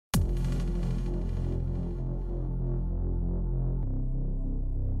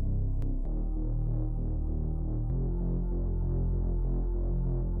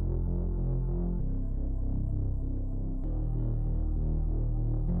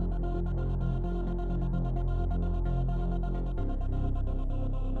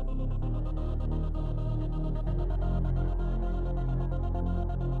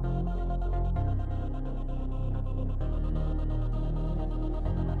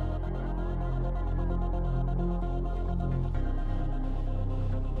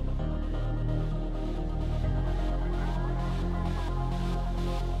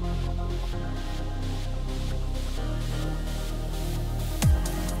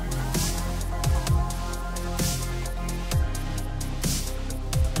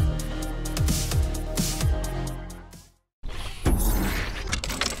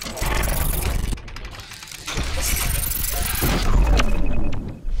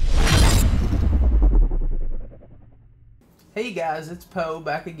Hey guys, it's Poe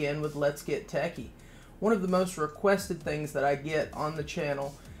back again with Let's Get Techy. One of the most requested things that I get on the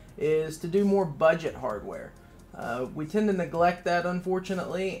channel is to do more budget hardware. We tend to neglect that,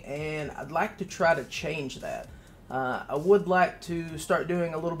 unfortunately, and I'd like to try to change that. I would like to start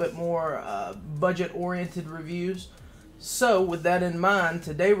doing a little bit more budget-oriented reviews. So with that in mind,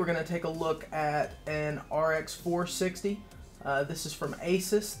 today we're going to take a look at an RX 460. This is from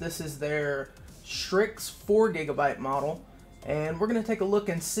Asus. This is their Strix 4GB model, and we're going to take a look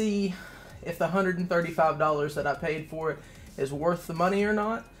and see if the $135 that I paid for it is worth the money or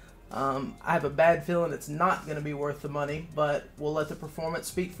not. I have a bad feeling it's not going to be worth the money, but we'll let the performance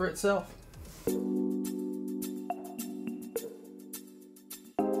speak for itself.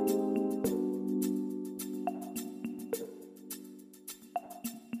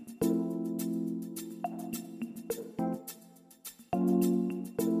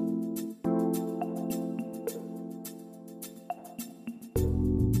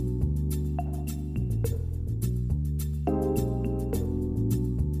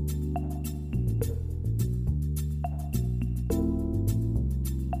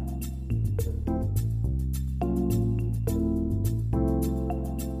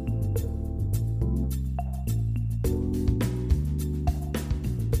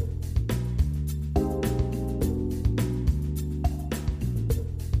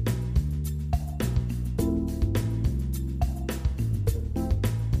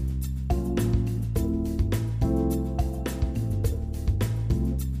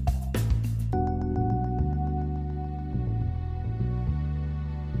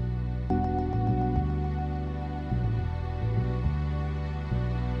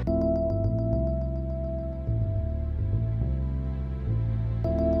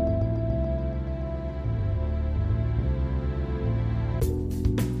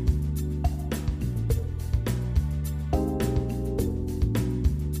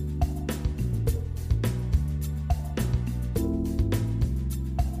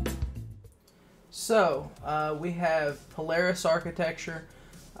 So, we have Polaris architecture,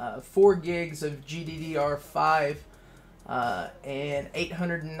 4 gigs of GDDR5, and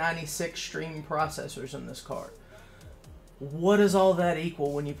 896 stream processors in this card. What does all that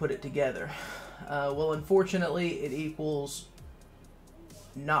equal when you put it together? Well, unfortunately, it equals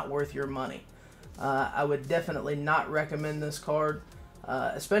not worth your money. I would definitely not recommend this card,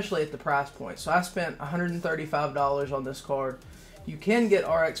 especially at the price point. So I spent $135 on this card. You can get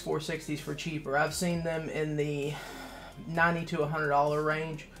RX 460s for cheaper. I've seen them in the $90 to $100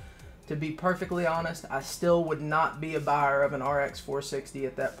 range. To be perfectly honest, I still would not be a buyer of an RX 460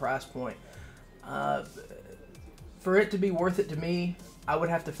 at that price point. For it to be worth it to me, I would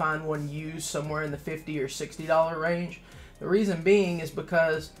have to find one used somewhere in the $50 or $60 range. The reason being is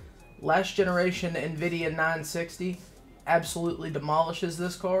because last generation NVIDIA 960 absolutely demolishes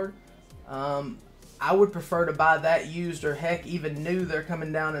this card. I would prefer to buy that used, or heck, even new. They're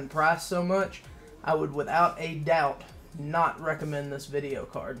coming down in price so much. I would without a doubt not recommend this video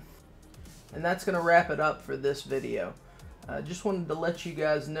card. And that's going to wrap it up for this video. Just wanted to let you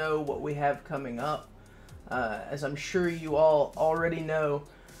guys know what we have coming up. As I'm sure you all already know,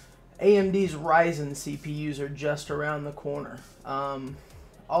 AMD's Ryzen CPUs are just around the corner.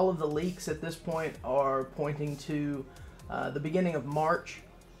 All of the leaks at this point are pointing to the beginning of March.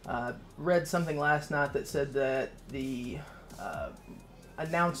 Read something last night that said that the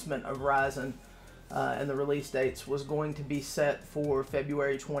announcement of Ryzen and the release dates was going to be set for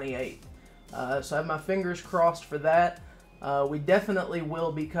February 28th. So I have my fingers crossed for that. We definitely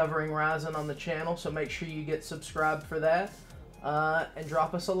will be covering Ryzen on the channel, so make sure you get subscribed for that, and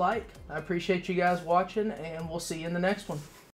drop us a like. I appreciate you guys watching, and we'll see you in the next one.